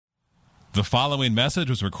The following message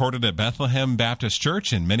was recorded at Bethlehem Baptist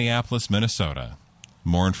Church in Minneapolis, Minnesota.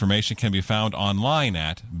 More information can be found online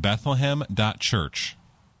at bethlehem.church.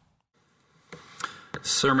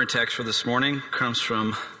 Sermon text for this morning comes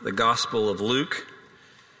from the Gospel of Luke,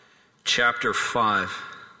 chapter 5.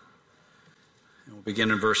 We'll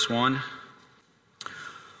begin in verse 1.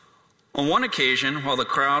 On one occasion, while the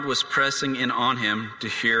crowd was pressing in on him to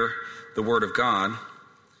hear the word of God,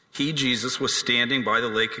 he, Jesus, was standing by the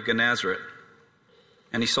lake of Gennesaret,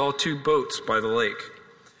 and he saw two boats by the lake.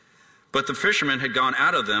 But the fishermen had gone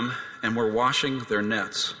out of them and were washing their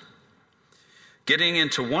nets. Getting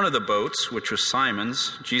into one of the boats, which was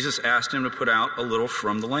Simon's, Jesus asked him to put out a little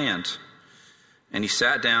from the land. And he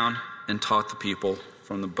sat down and taught the people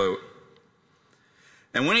from the boat.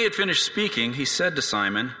 And when he had finished speaking, he said to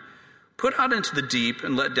Simon, "Put out into the deep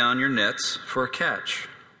and let down your nets for a catch."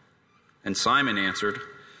 And Simon answered,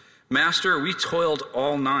 "Master, we toiled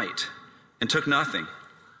all night and took nothing.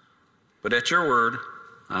 But at your word,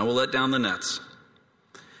 I will let down the nets."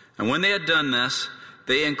 And when they had done this,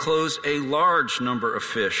 they enclosed a large number of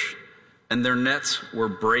fish, and their nets were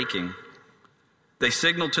breaking. They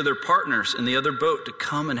signaled to their partners in the other boat to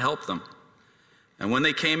come and help them. And when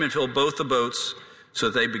they came and filled both the boats, so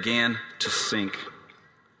that they began to sink.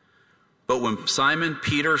 But when Simon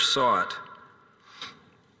Peter saw it,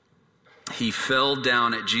 he fell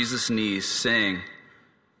down at Jesus' knees, saying,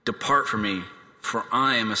 "Depart from me, for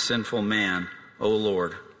I am a sinful man, O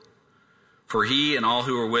Lord." For he and all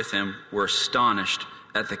who were with him were astonished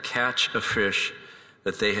at the catch of fish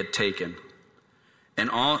that they had taken.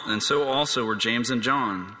 And so also were James and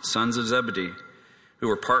John, sons of Zebedee, who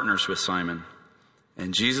were partners with Simon.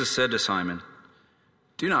 And Jesus said to Simon,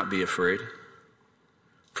 "Do not be afraid.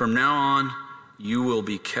 From now on, you will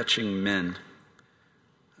be catching men."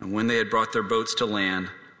 And when they had brought their boats to land,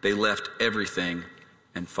 they left everything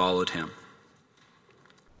and followed him.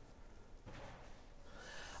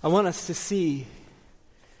 I want us to see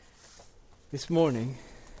this morning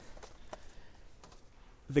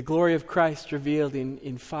the glory of Christ revealed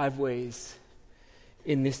in 5 ways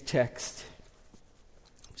in this text.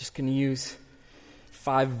 I'm just going to use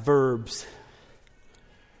 5 verbs.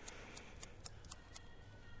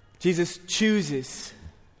 Jesus chooses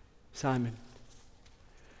Simon.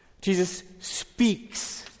 Jesus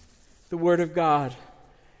speaks the word of God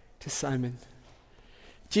to Simon.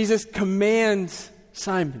 Jesus commands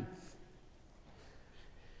Simon.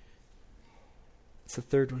 It's the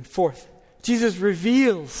third one. Fourth, Jesus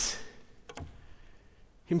reveals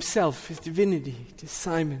himself, his divinity, to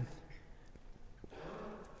Simon.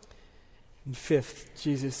 And fifth,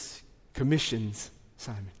 Jesus commissions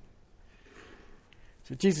Simon.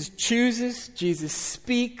 So Jesus chooses, Jesus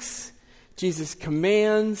speaks, Jesus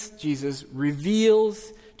commands, Jesus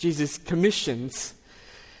reveals, Jesus commissions.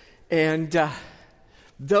 And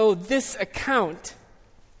though this account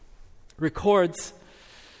records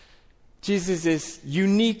Jesus'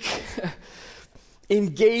 unique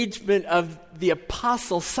engagement of the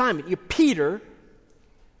apostle Simon, Peter,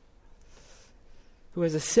 who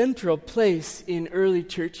has a central place in early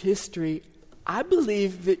church history, I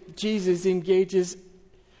believe that Jesus engages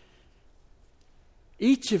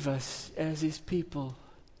each of us as his people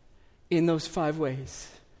in those 5 ways,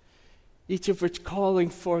 each of which calling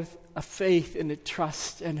forth a faith and a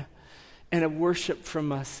trust and a worship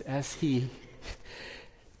from us as he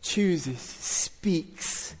chooses,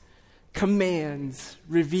 speaks, commands,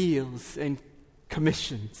 reveals, and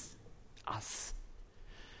commissions us.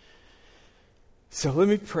 So let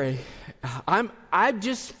me pray. I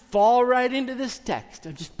just fall right into this text.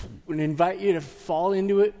 I just want to invite you to fall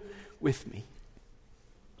into it with me.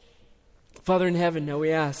 Father in heaven, now we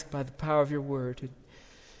ask by the power of your word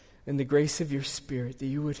and the grace of your Spirit that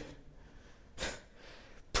you would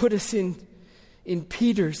put us in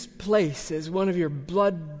Peter's place as one of your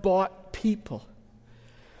blood-bought people.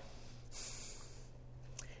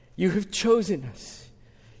 You have chosen us.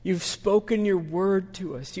 You've spoken your word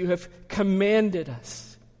to us. You have commanded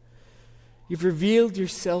us. You've revealed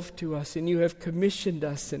yourself to us, and you have commissioned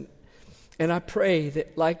us. And I pray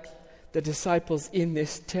that, like the disciples in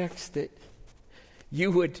this text, that you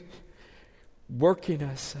would work in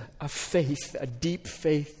us a faith, a deep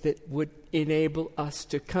faith that would enable us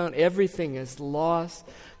to count everything as loss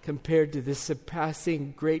compared to the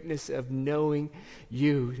surpassing greatness of knowing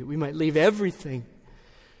you, that we might leave everything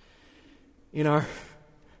in our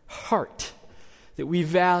heart that we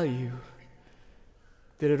value,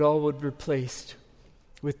 that it all would be replaced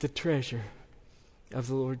with the treasure of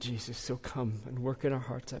the Lord Jesus. So come and work in our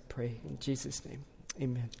hearts, I pray. In Jesus' name,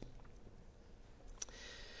 amen.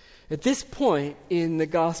 At this point in the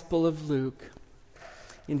Gospel of Luke,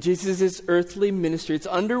 in Jesus' earthly ministry. It's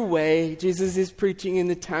underway. Jesus is preaching in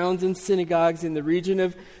the towns and synagogues in the region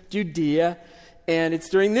of Judea. And it's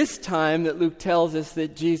during this time that Luke tells us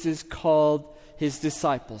that Jesus called his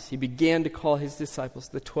disciples. He began to call his disciples,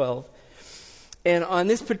 the 12. And on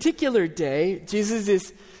this particular day,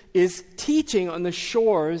 Jesus is teaching on the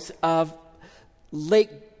shores of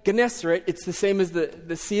Lake Gennesaret. It's the same as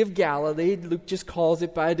the Sea of Galilee. Luke just calls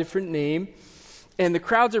it by a different name. And the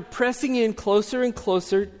crowds are pressing in closer and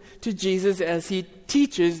closer to Jesus as he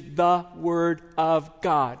teaches the Word of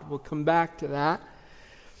God. We'll come back to that.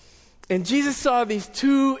 And Jesus saw these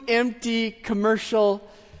two empty commercial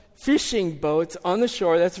fishing boats on the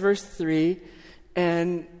shore. That's verse 3.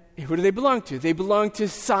 And who do they belong to? They belong to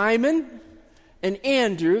Simon and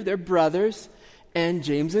Andrew, their brothers, and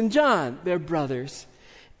James and John, their brothers.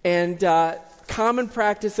 And common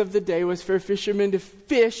practice of the day was for fishermen to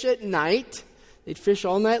fish at night. They'd fish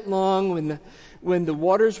all night long. When the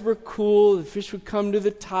waters were cool, the fish would come to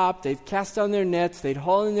the top. They'd cast down their nets. They'd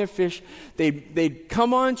haul in their fish. They'd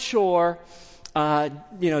come on shore,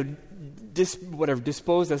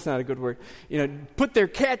 dispose, that's not a good word. Put their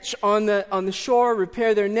catch on the shore,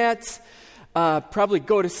 repair their nets, probably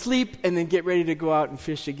go to sleep, and then get ready to go out and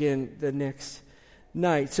fish again the next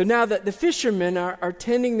night. So now that the fishermen are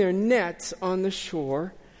tending their nets on the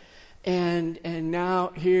shore, and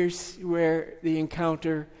now here's where the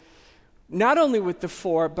encounter, not only with the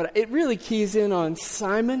four, but it really keys in on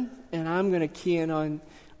Simon, and I'm going to key in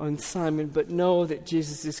on Simon, but know that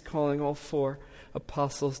Jesus is calling all four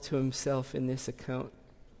apostles to himself in this account.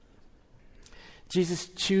 Jesus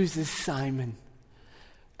chooses Simon.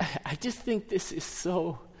 I just think this is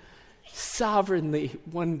so sovereignly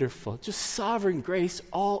wonderful. Just sovereign grace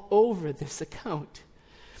all over this account.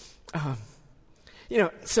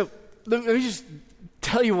 So let me just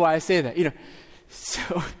tell you why I say that.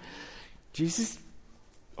 So Jesus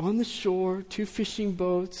on the shore, two fishing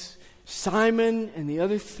boats, Simon and the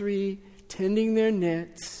other three tending their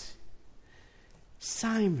nets.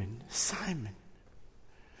 Simon.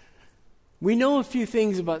 We know a few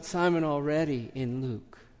things about Simon already in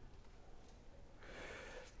Luke.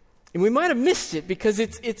 And we might have missed it because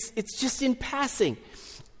it's just in passing.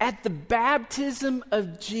 At the baptism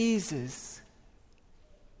of Jesus.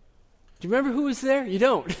 Do you remember who was there? You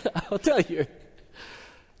don't. I'll tell you.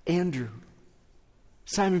 Andrew,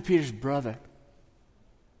 Simon Peter's brother.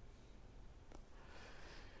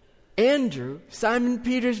 Andrew, Simon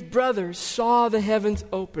Peter's brother, saw the heavens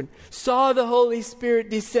open, saw the Holy Spirit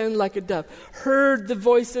descend like a dove, heard the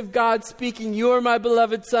voice of God speaking, "You are my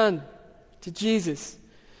beloved Son," to Jesus.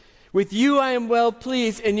 "With you I am well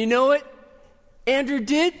pleased." And you know what Andrew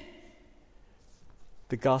did?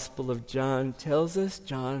 The Gospel of John tells us,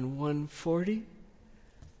 John 1:40.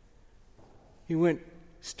 He went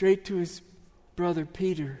straight to his brother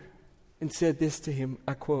Peter and said this to him,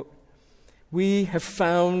 I quote, "We have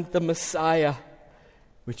found the Messiah,"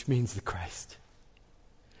 which means the Christ.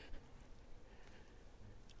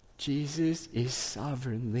 Jesus is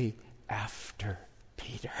sovereignly after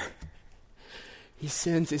Peter. He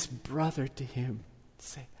sends his brother to him to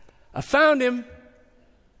say, "I found him."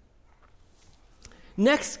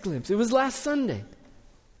 Next glimpse, it was last Sunday.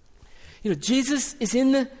 Jesus is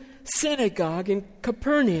in the synagogue in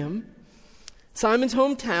Capernaum, Simon's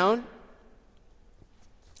hometown.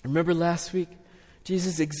 Remember last week,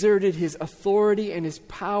 Jesus exerted his authority and his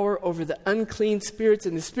power over the unclean spirits,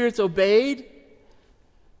 and the spirits obeyed.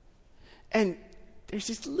 And there's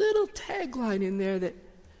this little tagline in there that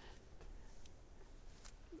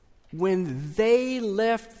when they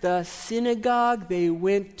left the synagogue, they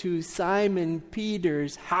went to Simon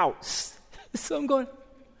Peter's house. So I'm going,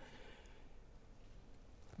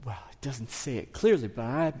 well, it doesn't say it clearly,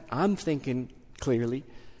 but I'm thinking clearly.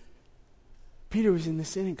 Peter was in the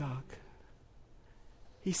synagogue.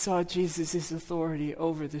 He saw Jesus' authority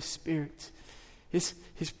over the spirits, his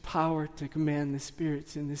power to command the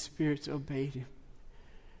spirits, and the spirits obeyed him.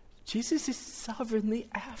 Jesus is sovereignly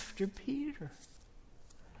after Peter.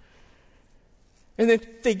 And then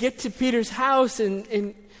they get to Peter's house,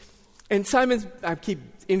 and Simon's, I keep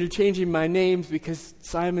interchanging my names because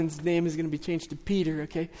Simon's name is going to be changed to Peter,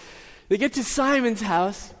 okay? They get to Simon's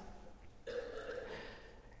house,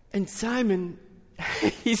 and Simon,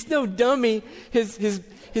 he's no dummy.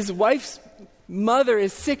 His wife's mother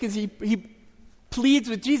is sick as he pleads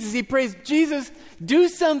with Jesus. He prays, "Jesus, do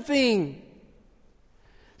something."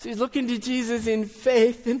 So he's looking to Jesus in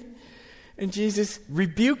faith, and Jesus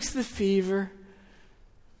rebukes the fever.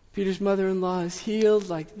 Peter's mother-in-law is healed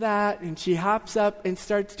like that, and she hops up and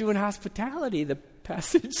starts doing hospitality, the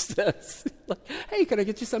passage says. Like, "Hey, can I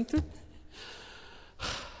get you something?"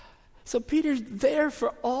 So Peter's there for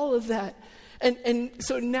all of that. And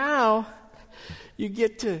so now you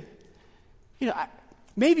get to,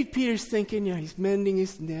 maybe Peter's thinking, he's mending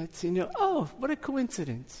his nets, oh, what a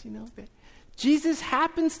coincidence, that Jesus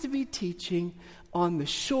happens to be teaching on the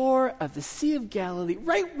shore of the Sea of Galilee,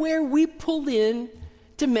 right where we pulled in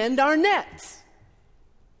to mend our nets.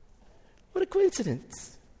 What a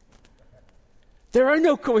coincidence. There are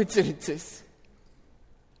no coincidences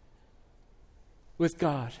with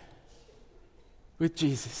God, with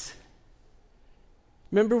Jesus.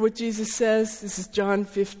 Remember what Jesus says? This is John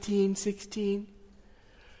 15:16.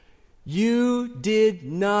 You did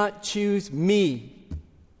not choose me.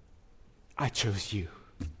 I chose you.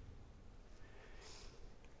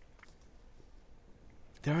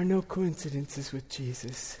 There are no coincidences with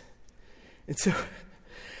Jesus. And so,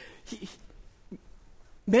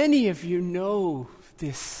 many of you know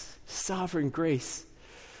this sovereign grace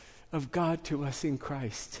of God to us in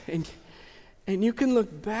Christ. And you can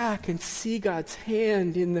look back and see God's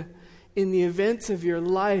hand in the events of your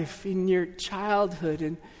life, in your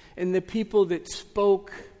childhood, and the people that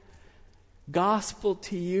spoke gospel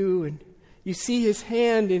to you. And you see his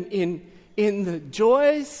hand in the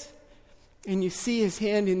joys, and you see his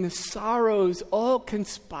hand in the sorrows, all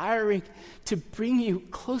conspiring to bring you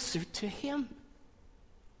closer to him.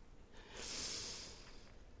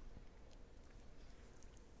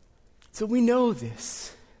 So we know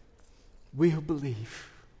this. We who believe.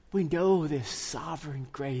 We know this sovereign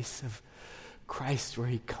grace of Christ where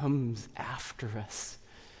he comes after us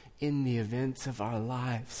in the events of our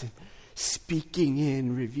lives and speaking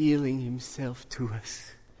in, revealing himself to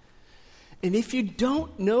us. And if you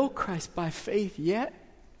don't know Christ by faith yet,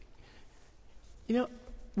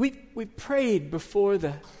 we prayed before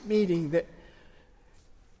the meeting that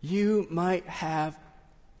you might have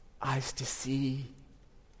eyes to see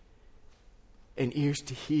and ears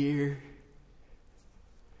to hear.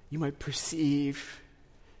 You might perceive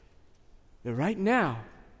that right now,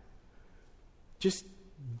 just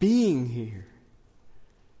being here,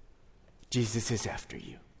 Jesus is after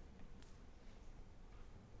you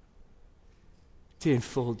to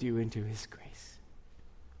enfold you into his grace.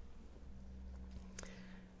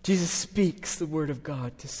 Jesus speaks the word of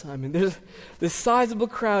God to Simon. There's this sizable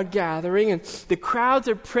crowd gathering, and the crowds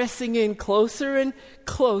are pressing in closer and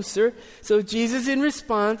closer. So Jesus, in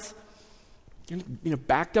response,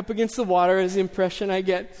 backed up against the water is the impression I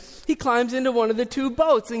get. He climbs into one of the two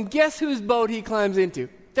boats, and guess whose boat he climbs into?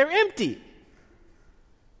 They're empty.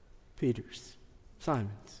 Peter's,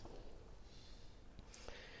 Simon's.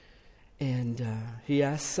 And he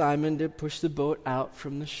asked Simon to push the boat out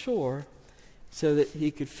from the shore so that he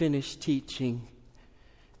could finish teaching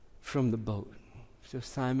from the boat. So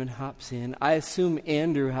Simon hops in. I assume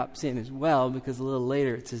Andrew hops in as well, because a little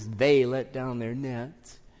later it says they let down their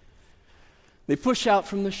nets. They push out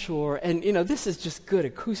from the shore, and this is just good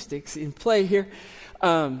acoustics in play here.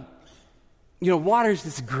 Water's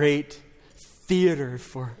this great theater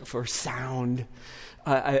for sound.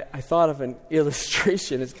 I thought of an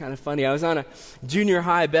illustration. It's kind of funny. I was on a junior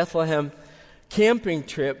high Bethlehem camping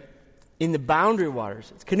trip in the Boundary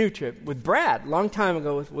Waters. It's a canoe trip with Brad, a long time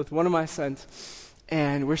ago with one of my sons.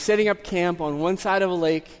 And we're setting up camp on one side of a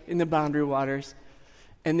lake in the Boundary Waters.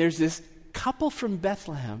 And there's this couple from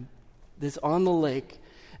Bethlehem that's on the lake,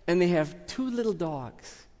 and they have two little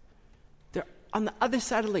dogs. They're on the other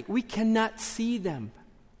side of the lake. We cannot see them,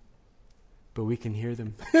 but we can hear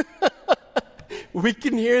them. We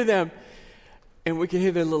can hear them. And we can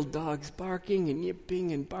hear their little dogs barking and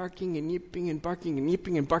yipping and barking and yipping and barking and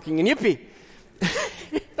yipping and barking and yipping.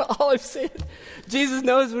 All I'm saying, Jesus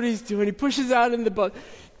knows what he's doing. He pushes out in the boat,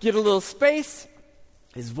 get a little space.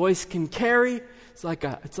 His voice can carry. It's like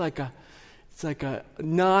a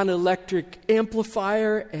non-electric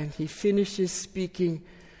amplifier, and he finishes speaking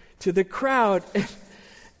to the crowd.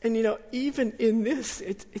 And even in this,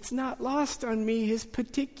 it's not lost on me his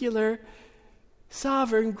particular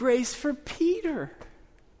sovereign grace for Peter.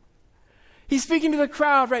 He's speaking to the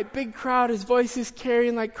crowd, right? Big crowd. His voice is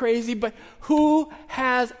carrying like crazy. But who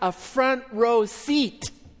has a front row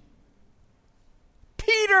seat?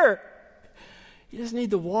 Peter. He doesn't need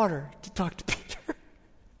the water to talk to Peter. It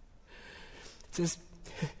says,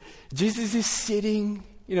 Jesus is sitting.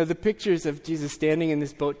 The pictures of Jesus standing in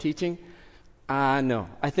this boat teaching. No.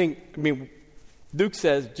 Luke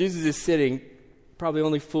says Jesus is sitting. Probably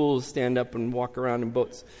only fools stand up and walk around in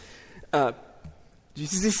boats.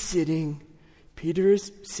 Jesus is sitting. Peter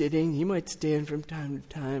is sitting. He might stand from time to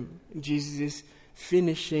time. And Jesus is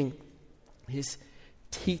finishing his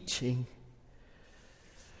teaching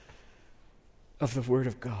of the Word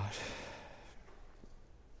of God.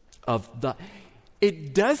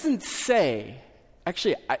 it doesn't say,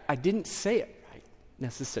 actually, I didn't say it right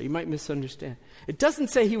necessarily. You might misunderstand. It doesn't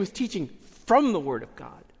say he was teaching from the Word of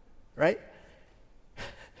God, right?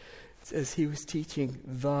 It says he was teaching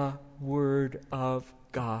the Word of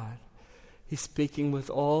God. He's speaking with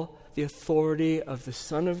all the authority of the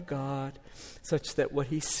Son of God, such that what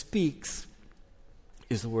he speaks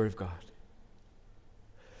is the Word of God.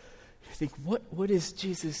 You think, what is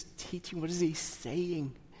Jesus teaching? What is he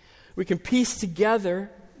saying? We can piece together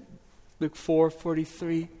Luke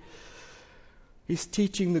 4:43. He's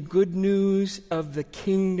teaching the good news of the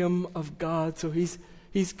kingdom of God. So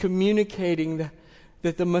he's communicating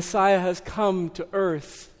that the Messiah has come to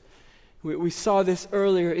earth. We saw this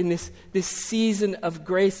earlier in this season of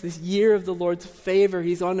grace, this year of the Lord's favor.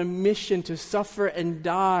 He's on a mission to suffer and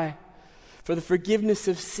die for the forgiveness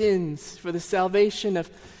of sins, for the salvation of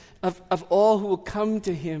all who will come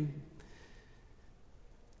to him.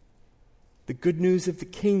 The good news of the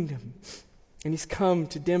kingdom. And he's come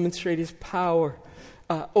to demonstrate his power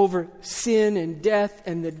over sin and death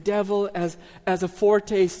and the devil as a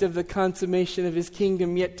foretaste of the consummation of his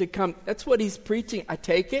kingdom yet to come. That's what he's preaching. I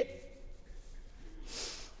take it.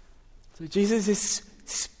 So Jesus is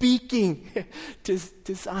speaking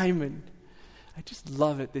to Simon. I just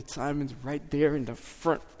love it that Simon's right there in the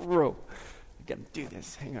front row. I got to do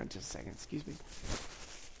this. Hang on just a second. Excuse me.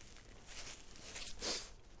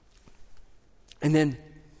 And then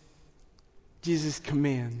Jesus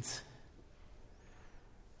commands.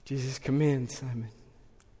 Jesus commands Simon.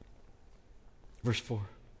 Verse 4.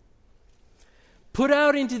 Put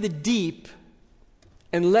out into the deep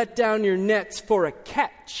and let down your nets for a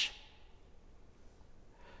catch.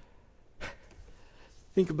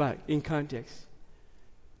 Think about it in context.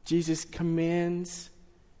 Jesus commands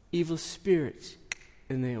evil spirits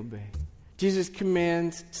and they obey. Jesus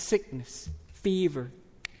commands sickness, fever,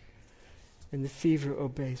 and the fever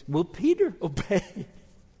obeys. Will Peter obey?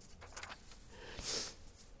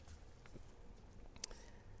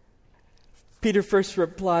 Peter first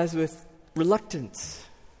replies with reluctance.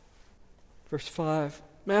 Verse 5.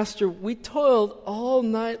 Master, we toiled all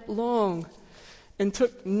night long and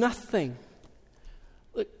took nothing.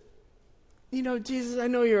 Look, Jesus, I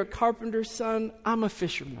know you're a carpenter's son. I'm a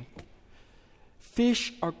fisherman.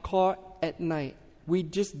 Fish are caught at night. We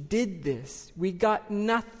just did this. We got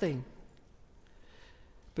nothing.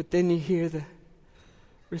 But then you hear the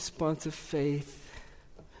response of faith.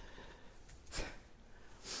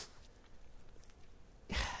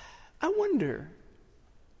 I wonder,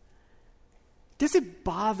 does it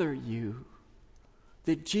bother you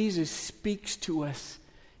that Jesus speaks to us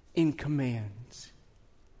in commands?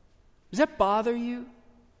 Does that bother you?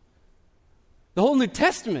 The whole New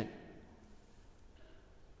Testament.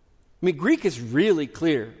 Greek is really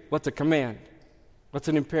clear what's a command, what's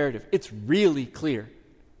an imperative. It's really clear.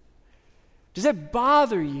 Does that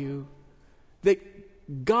bother you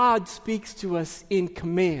that God speaks to us in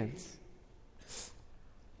commands?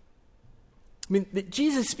 That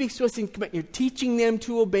Jesus speaks to us in command. You're teaching them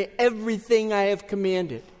to obey everything I have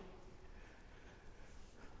commanded.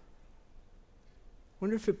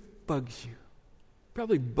 Wonder if it bugs you.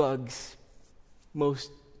 Probably bugs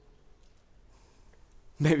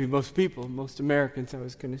maybe most people, most Americans, I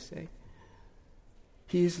was going to say.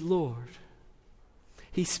 He is Lord.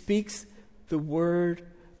 He speaks the word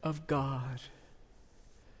of God.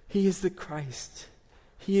 He is the Christ.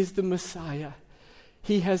 He is the Messiah.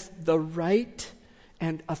 He has the right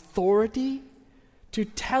and authority to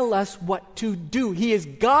tell us what to do. He is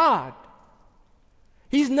God.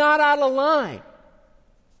 He's not out of line.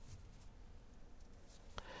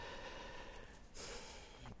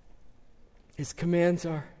 His commands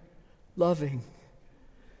are loving,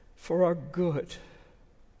 for our good,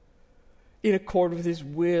 in accord with his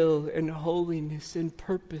will and holiness and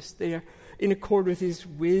purpose. They are in accord with his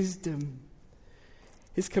wisdom.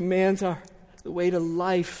 His commands are the way to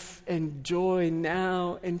life and joy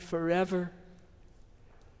now and forever.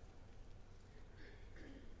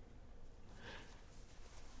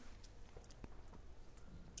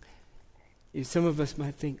 Some of us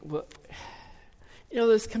might think, well,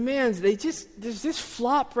 those commands, they just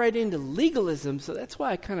flop right into legalism, so that's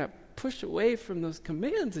why I kind of push away from those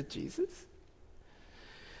commands of Jesus.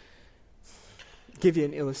 I'll give you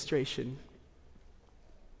an illustration.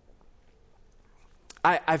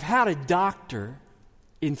 I've had a doctor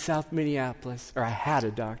in South Minneapolis, or I had a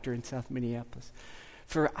doctor in South Minneapolis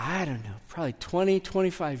for, probably 20,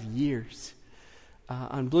 25 years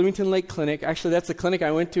on Bloomington Lake Clinic. Actually, that's the clinic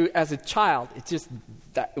I went to as a child. It's just,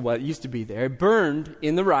 it used to be there. It burned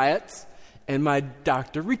in the riots, and my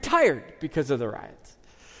doctor retired because of the riots.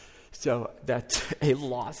 So that's a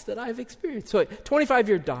loss that I've experienced. So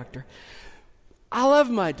 25-year doctor. I love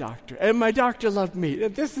my doctor, and my doctor loved me.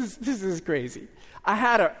 This is crazy. I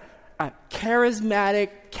had a charismatic,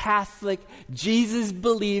 Catholic,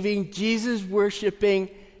 Jesus-believing, Jesus-worshiping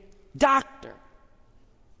doctor.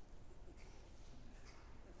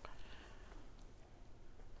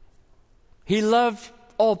 He loved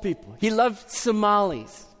all people. He loved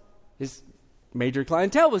Somalis. His major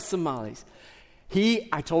clientele was Somalis.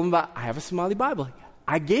 I told him I have a Somali Bible.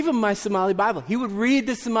 I gave him my Somali Bible. He would read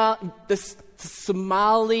the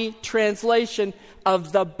Somali translation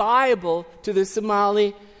of the Bible to the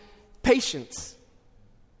Somali patients.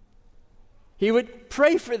 He would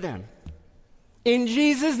pray for them in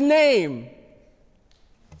Jesus' name.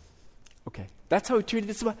 Okay, that's how he treated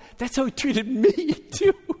the Somali. That's how he treated me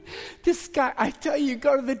too. This guy, I tell you,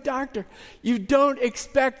 go to the doctor. You don't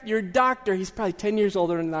expect your doctor. He's probably 10 years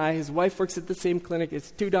older than I. His wife works at the same clinic.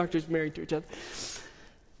 It's two doctors married to each other.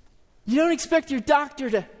 You don't expect your doctor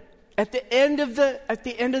to, at the end of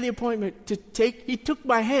the appointment, to take. He took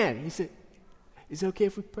my hand. He said, "Is it okay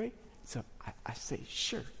if we pray?" So I say,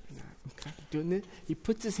 "Sure." I'm kind of doing this. He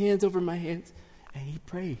puts his hands over my hands, and he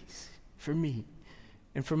prays for me,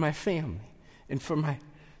 and for my family, and for my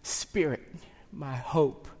spirit, my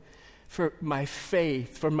hope, for my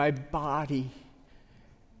faith, for my body.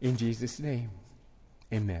 In Jesus' name,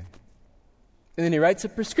 amen. And then he writes a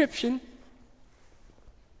prescription.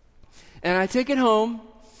 And I take it home.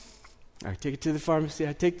 I take it to the pharmacy.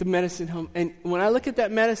 I take the medicine home. And when I look at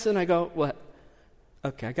that medicine, I go, what?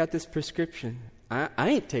 Okay, I got this prescription. I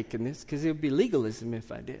ain't taking this because it would be legalism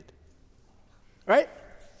if I did. Right?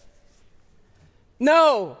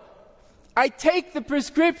 No. I take the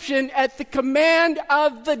prescription at the command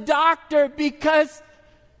of the doctor because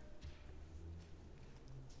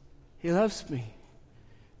he loves me.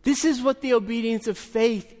 This is what the obedience of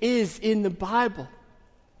faith is in the Bible.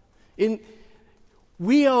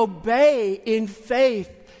 We obey in faith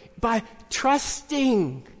by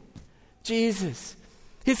trusting Jesus.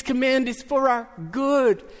 His command is for our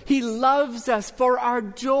good. He loves us for our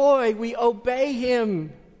joy. We obey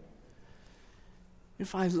him and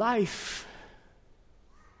find life.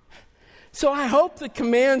 So I hope the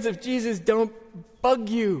commands of Jesus don't bug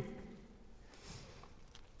you.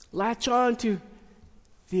 Latch on to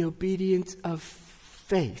the obedience of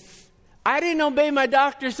faith. I didn't obey my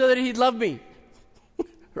doctor so that he'd love me.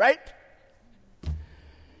 Right?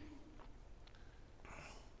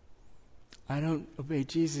 I don't obey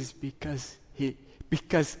Jesus because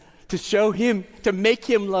to show him, to make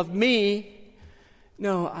him love me.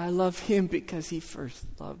 No, I love him because he first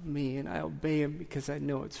loved me, and I obey him because I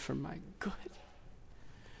know it's for my good.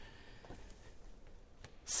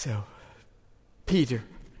 So, Peter,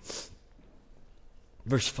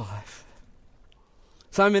 verse 5.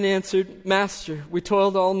 Simon answered, "Master, we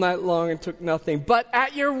toiled all night long and took nothing, but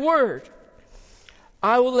at your word,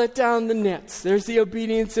 I will let down the nets." There's the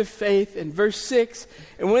obedience of faith. In verse 6,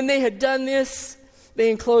 and when they had done this, they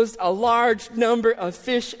enclosed a large number of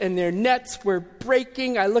fish, and their nets were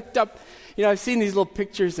breaking. I looked up, I've seen these little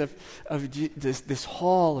pictures of this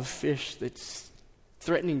haul of fish that's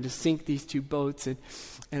threatening to sink these two boats, and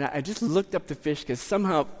I just looked up the fish because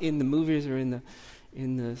somehow in the movies or in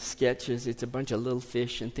the sketches, it's a bunch of little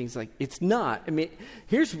fish and things like. It's not. I mean,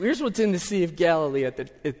 here's what's in the Sea of Galilee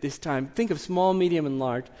at this time. Think of small, medium, and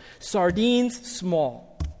large. Sardines, small.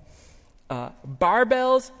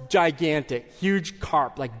 Barbels, gigantic, huge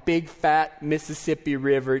carp, like big, fat Mississippi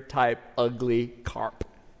River type ugly carp.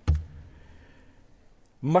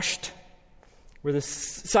 Mushed, were the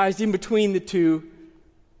size in between the two,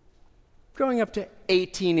 going up to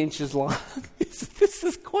 18 inches long. This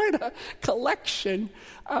is quite a collection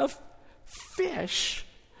of fish.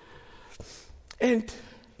 And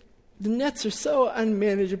the nets are so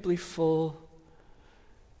unmanageably full.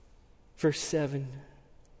 Verse 7.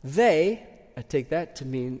 They, I take that to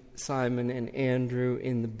mean Simon and Andrew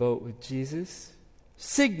in the boat with Jesus,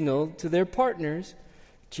 signaled to their partners,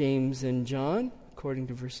 James and John, according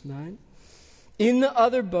to verse 9, in the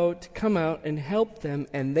other boat to come out and help them,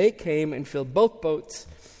 and they came and filled both boats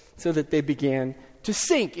so that they began to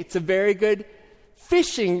sink. It's a very good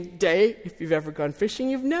fishing day. If you've ever gone fishing,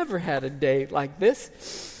 you've never had a day like this.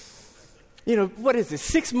 What is this,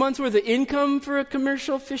 6 months worth of income for a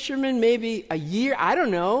commercial fisherman? Maybe a year? I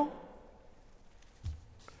don't know.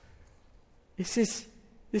 This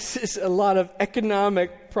is a lot of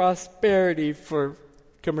economic prosperity for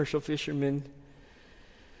commercial fishermen.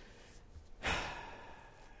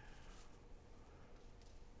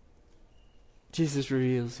 Jesus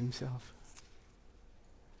reveals himself.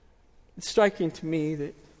 It's striking to me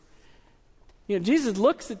that, Jesus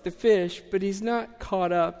looks at the fish, but he's not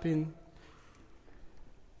caught up in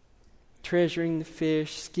treasuring the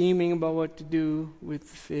fish, scheming about what to do with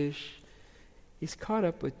the fish. He's caught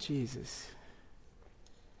up with Jesus.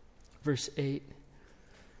 Verse 8.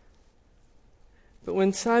 But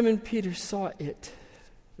when Simon Peter saw it,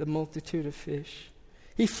 the multitude of fish,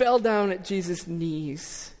 he fell down at Jesus'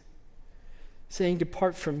 knees, saying,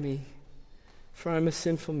 "Depart from me, for I am a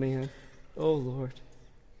sinful man, O Lord."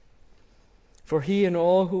 For he and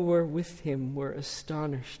all who were with him were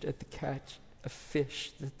astonished at the catch of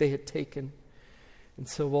fish that they had taken. And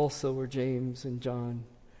so also were James and John,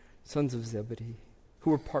 sons of Zebedee,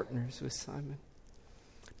 who were partners with Simon.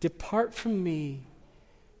 "Depart from me,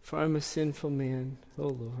 for I am a sinful man, O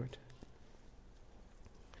Lord."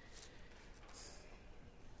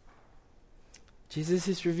 Jesus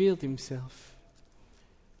has revealed himself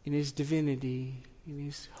in his divinity, in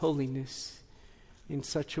his holiness, in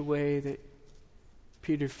such a way that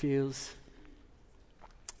Peter feels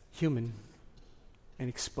human and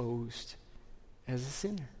exposed as a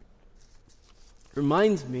sinner.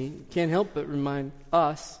 Reminds me, can't help but remind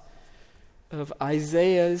us of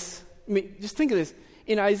Isaiah's, just think of this.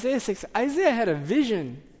 In Isaiah 6, Isaiah had a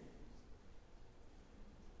vision.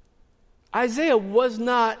 Isaiah was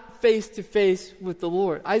not face to face with the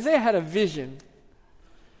Lord. Isaiah had a vision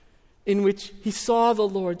in which he saw the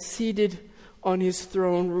Lord seated on his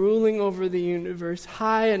throne, ruling over the universe,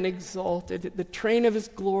 high and exalted. The train of his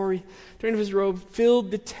glory, train of his robe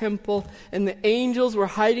filled the temple, and the angels were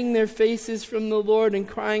hiding their faces from the Lord and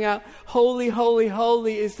crying out, "Holy, holy,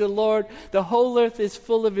 holy is the Lord. The whole earth is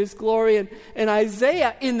full of his glory." And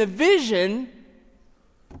Isaiah, in the vision,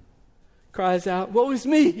 cries out, "Woe is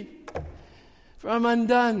me, for I'm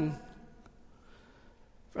undone.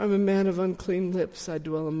 For I'm a man of unclean lips. I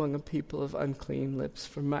dwell among a people of unclean lips.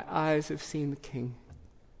 For my eyes have seen the King,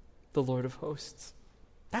 the Lord of hosts."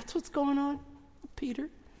 That's what's going on, Peter.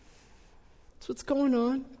 That's what's going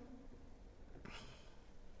on.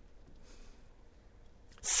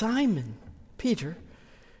 Simon, Peter,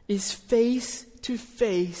 is face to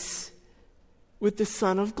face with the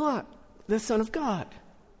Son of God. The Son of God.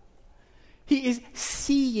 He is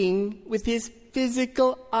seeing with his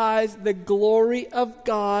physical eyes the glory of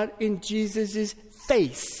God in Jesus'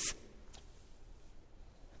 face.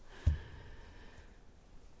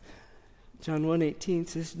 John 1:18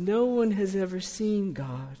 says, "No one has ever seen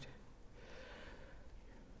God.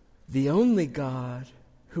 The only God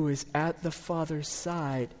who is at the Father's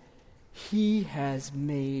side, he has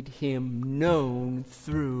made him known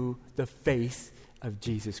through the face of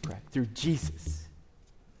Jesus Christ." Through Jesus.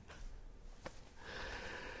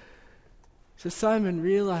 So Simon,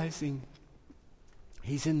 realizing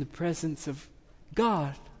he's in the presence of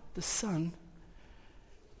God, the Son,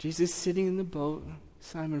 Jesus sitting in the boat,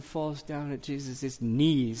 Simon falls down at Jesus'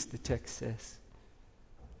 knees, the text says,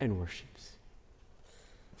 and worships.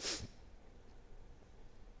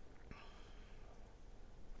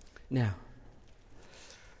 Now,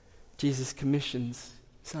 Jesus commissions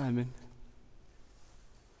Simon.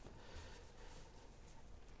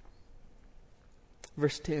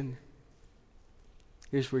 Verse 10.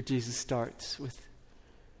 Here's where Jesus starts with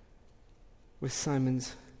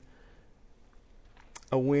Simon's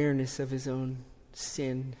awareness of his own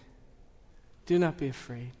sin. "Do not be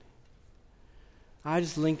afraid." I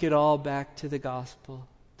just link it all back to the gospel,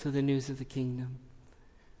 to the news of the kingdom.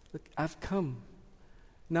 Look, I've come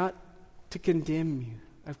not to condemn you.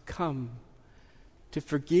 I've come to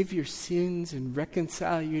forgive your sins and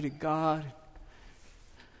reconcile you to God.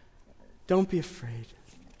 Don't be afraid.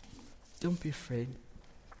 Don't be afraid.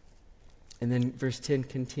 And then verse 10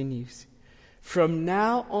 continues. "From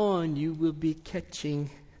now on you will be catching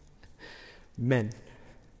men."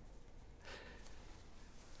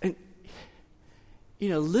 And,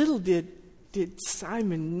 little did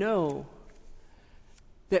Simon know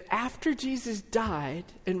that after Jesus died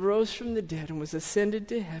and rose from the dead and was ascended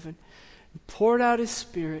to heaven, and poured out his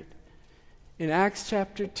Spirit in Acts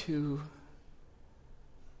chapter 2,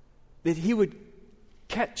 that he would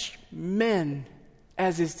catch men,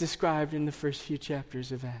 as is described in the first few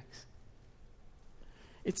chapters of Acts.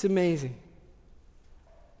 It's amazing.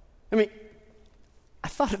 I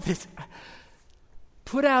thought of this.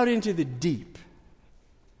 Put out into the deep.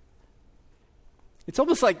 It's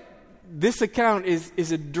almost like this account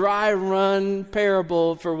is a dry run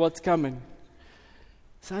parable for what's coming.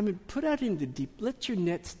 Simon, put out into the deep. Let your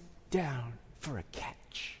nets down for a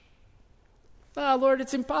catch. "Oh, Lord,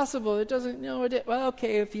 it's impossible. It doesn't know it. Well,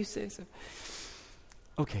 okay, if you say so."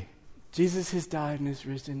 Okay, Jesus has died and is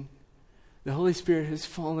risen. The Holy Spirit has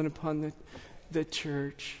fallen upon the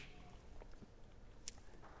church.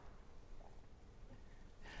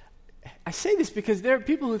 I say this because there are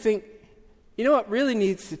people who think, you know what really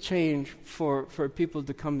needs to change for people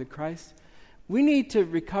to come to Christ? We need to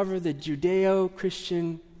recover the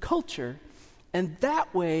Judeo-Christian culture, and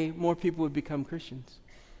that way more people would become Christians.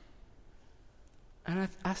 And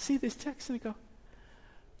I see this text and I go,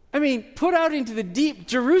 I mean, put out into the deep,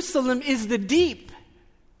 Jerusalem is the deep.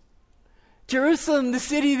 Jerusalem, the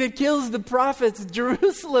city that kills the prophets.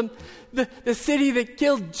 Jerusalem, the city that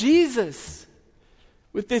killed Jesus.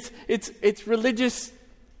 With this, its religious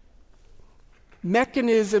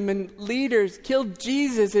mechanism and leaders killed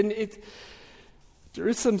Jesus, and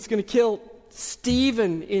Jerusalem's going to kill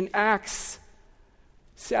Stephen in Acts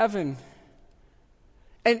 7.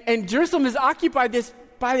 And Jerusalem is occupied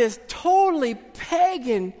by this totally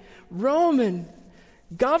pagan Roman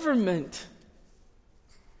government.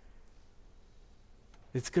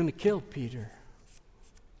 It's going to kill Peter.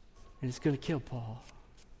 And it's going to kill Paul.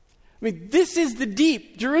 I mean, this is the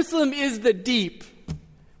deep. Jerusalem is the deep.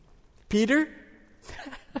 Peter,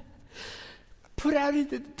 put out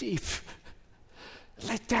into the deep.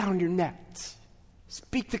 Let down your nets.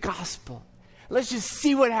 Speak the gospel. Let's just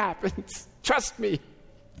see what happens. Trust me.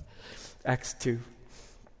 Acts 2.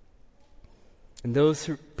 And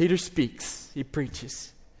Peter speaks, he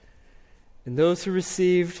preaches. And those who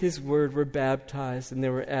received his word were baptized, and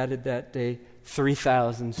there were added that day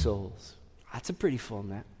 3,000 souls. That's a pretty full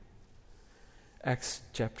net. Acts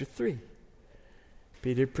chapter 3.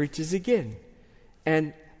 Peter preaches again.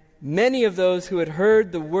 And many of those who had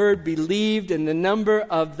heard the word believed, and the number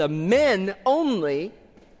of the men only,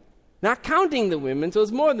 not counting the women, so it's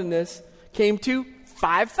more than this, came to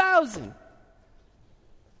 5,000.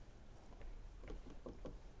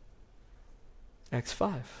 Acts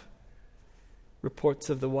 5. Reports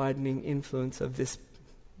of the widening influence of this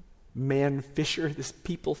man fisher, this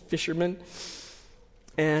people fisherman.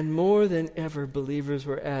 And more than ever, believers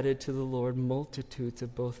were added to the Lord, multitudes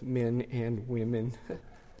of both men and women.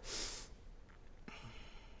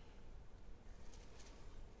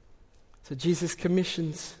 So Jesus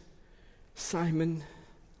commissions Simon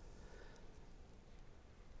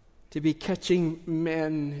to be catching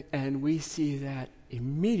men, and we see that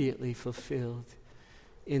immediately fulfilled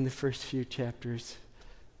in the first few chapters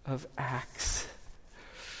of Acts.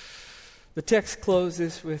 The text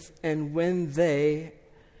closes with, and when they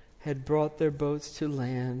had brought their boats to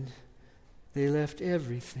land, they left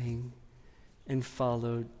everything and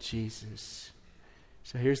followed Jesus.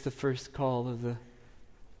 So here's the first call of the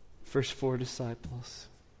first 4 disciples.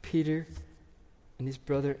 Peter and his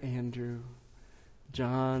brother Andrew,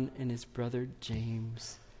 John and his brother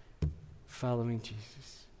James, following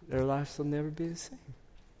Jesus. Their lives will never be the same.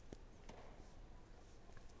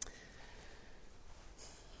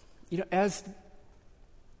 You know, as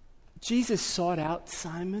Jesus sought out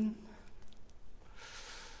Simon,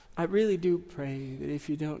 I really do pray that if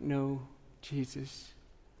you don't know Jesus,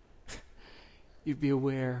 you'd be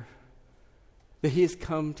aware that he has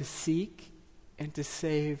come to seek and to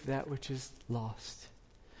save that which is lost.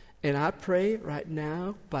 And I pray right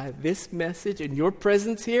now, by this message and your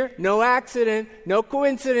presence here, no accident, no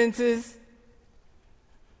coincidences,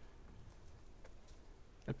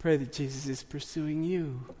 I pray that Jesus is pursuing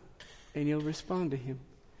you and you'll respond to him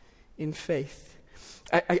in faith.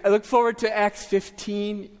 I look forward to Acts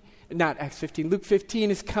 15. Not Acts 15. Luke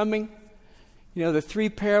 15 is coming. You know, the 3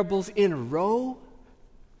 parables in a row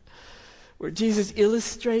where Jesus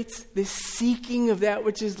illustrates this seeking of that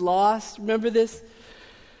which is lost. Remember this?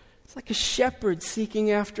 It's like a shepherd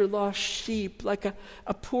seeking after lost sheep, like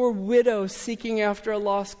a poor widow seeking after a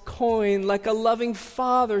lost coin, like a loving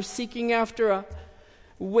father seeking after a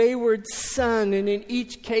wayward son. And in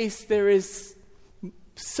each case there is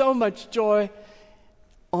so much joy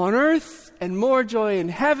on earth and more joy in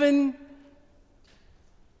heaven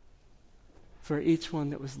for each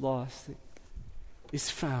one that was lost that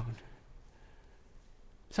is found.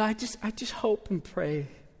 So I just hope and pray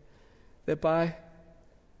that by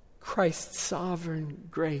Christ's sovereign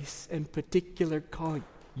grace and particular calling,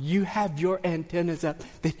 you have your antennas up,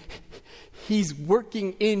 that he's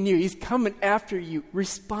working in you, he's coming after you.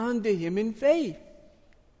 Respond to him in faith.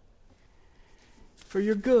 For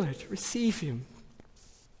your good, receive him.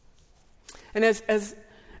 And as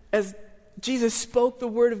Jesus spoke the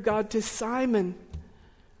word of God to Simon,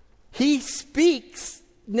 he speaks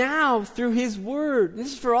now through his word.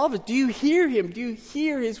 This is for all of us. Do you hear him? Do you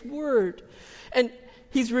hear his word? And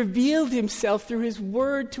he's revealed himself through his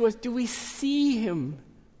word to us. Do we see him?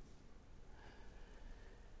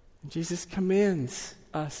 And Jesus commands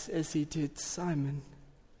us as he did Simon.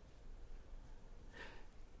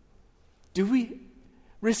 Do we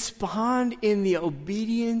respond in the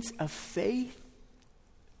obedience of faith?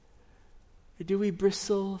 Or do we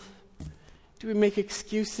bristle? Do we make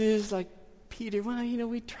excuses like Peter? Well,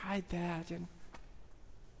 we tried that. And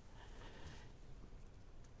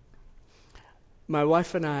my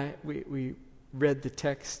wife and I, we read the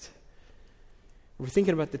text. We're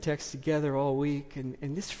thinking about the text together all week,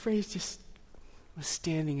 and this phrase just was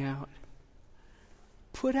standing out.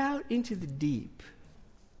 Put out into the deep.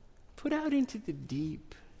 Put out into the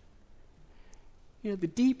deep. The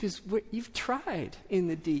deep is what you've tried in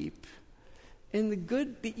the deep. And the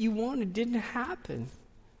good that you wanted didn't happen.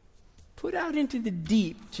 Put out into the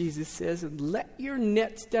deep, Jesus says, and let your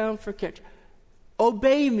nets down for catch.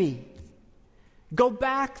 Obey me. Go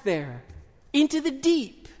back there. Into the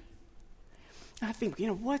deep. I think,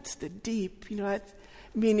 what's the deep? I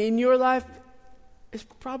mean, in your life, there's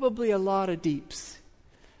probably a lot of deeps.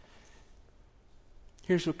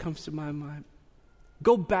 Here's what comes to my mind.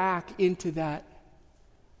 Go back into that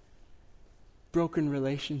broken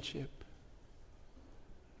relationship.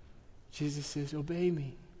 Jesus says, obey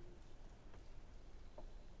me.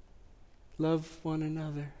 Love one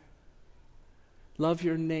another. Love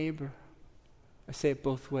your neighbor. I say it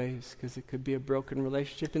both ways because it could be a broken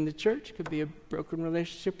relationship in the church. It could be a broken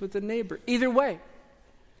relationship with a neighbor. Either way.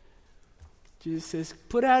 Jesus says,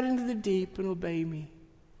 put out into the deep and obey me.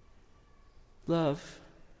 Love.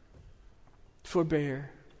 Forbear.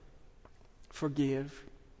 Forgive.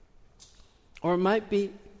 Or it might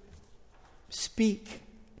be speak.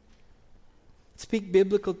 Speak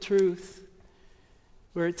biblical truth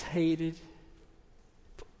where it's hated.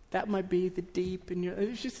 That might be the deep in your.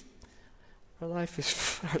 It's just our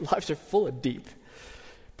lives are full of deep.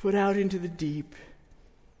 Put out into the deep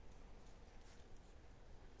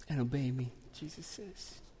and obey me, Jesus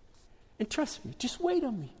says. And trust me. Just wait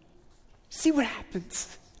on me. See what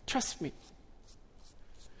happens. Trust me.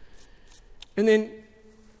 And then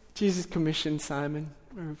Jesus commissioned Simon.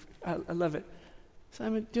 I love it.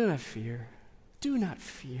 Simon, do not fear. Do not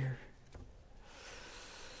fear.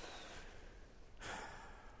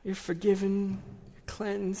 You're forgiven. You're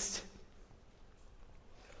cleansed.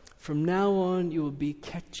 From now on, you will be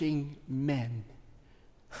catching men.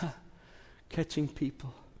 Catching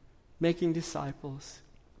people. Making disciples.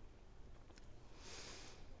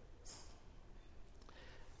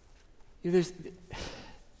 There's...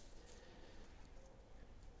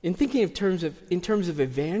 In thinking in terms of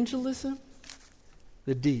evangelism,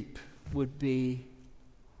 the deep would be,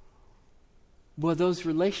 those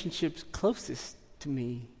relationships closest to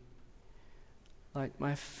me, like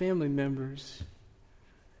my family members,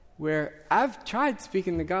 where I've tried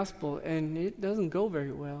speaking the gospel and it doesn't go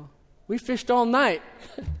very well. We fished all night.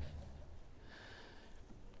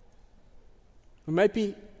 We might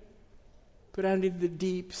be put out into the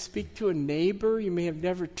deep, speak to a neighbor you may have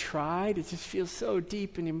never tried. It just feels so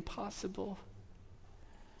deep and impossible.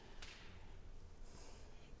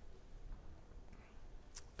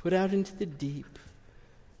 Put out into the deep.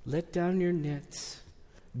 Let down your nets.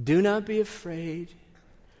 Do not be afraid.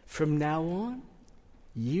 From now on,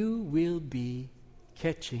 you will be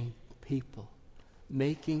catching people,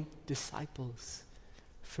 making disciples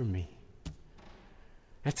for me.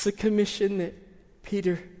 That's the commission that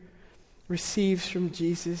Peter receives from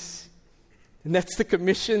Jesus. And that's the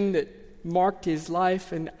commission that marked his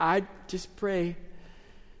life. And I just pray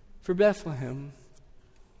for Bethlehem.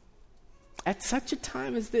 At such a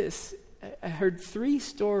time as this, I heard 3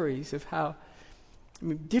 stories of how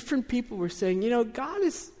different people were saying, God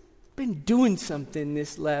has been doing something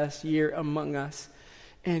this last year among us.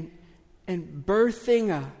 And birthing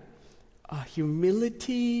a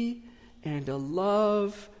humility and a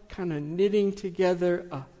love, kind of knitting together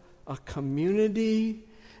a community.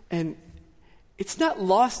 And it's not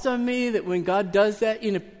lost on me that when God does that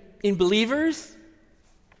in believers,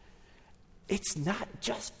 it's not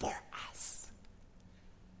just for us.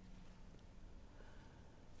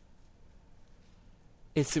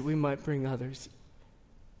 It's that we might bring others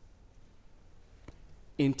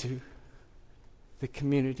into the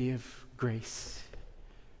community of grace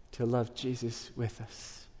to love Jesus with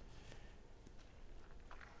us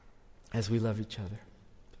as we love each other.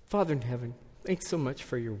 Father in heaven, thanks so much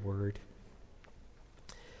for your word.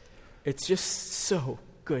 It's just so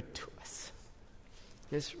good to us.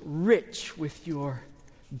 It's rich with your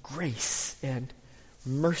grace and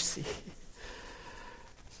mercy.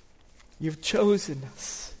 You've chosen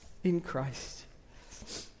us in Christ.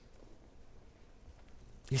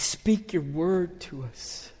 You speak your word to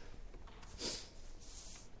us.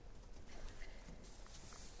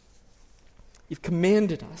 You've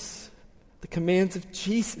commanded us. The commands of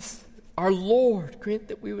Jesus, our Lord, grant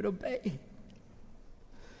that we would obey.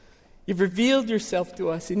 You've revealed yourself to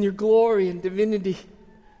us in your glory and divinity.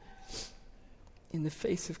 in the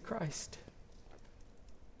face of Christ.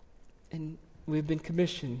 And we've been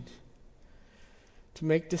commissioned to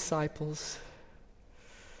make disciples,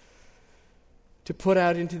 to put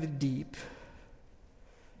out into the deep,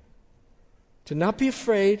 to not be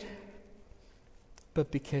afraid,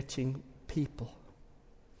 but be catching people,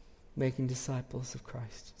 making disciples of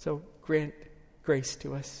Christ. So grant grace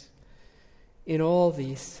to us in all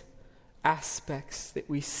these aspects that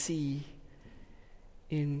we see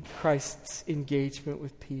in Christ's engagement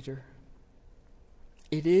with Peter.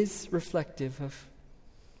 It is reflective of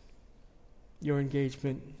your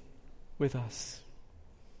engagement with us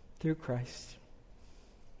through Christ.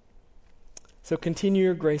 So continue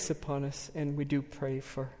your grace upon us, and we do pray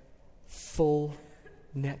for full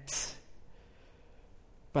nets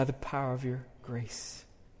by the power of your grace.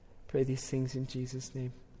 Pray these things in Jesus'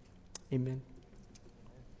 name. Amen.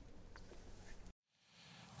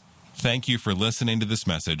 Thank you for listening to this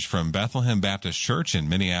message from Bethlehem Baptist Church in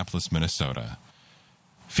Minneapolis, Minnesota.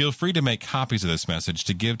 Feel free to make copies of this message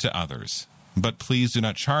to give to others, but please do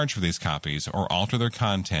not charge for these copies or alter their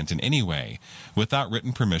content in any way without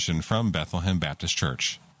written permission from Bethlehem Baptist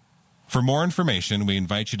Church. For more information, we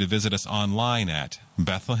invite you to visit us online at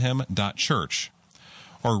bethlehem.church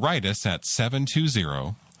or write us at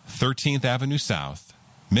 720 13th Avenue South,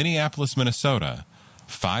 Minneapolis, Minnesota,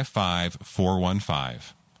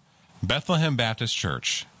 55415. Bethlehem Baptist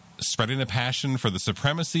Church, spreading a passion for the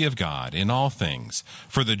supremacy of God in all things,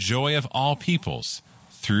 for the joy of all peoples,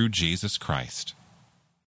 through Jesus Christ.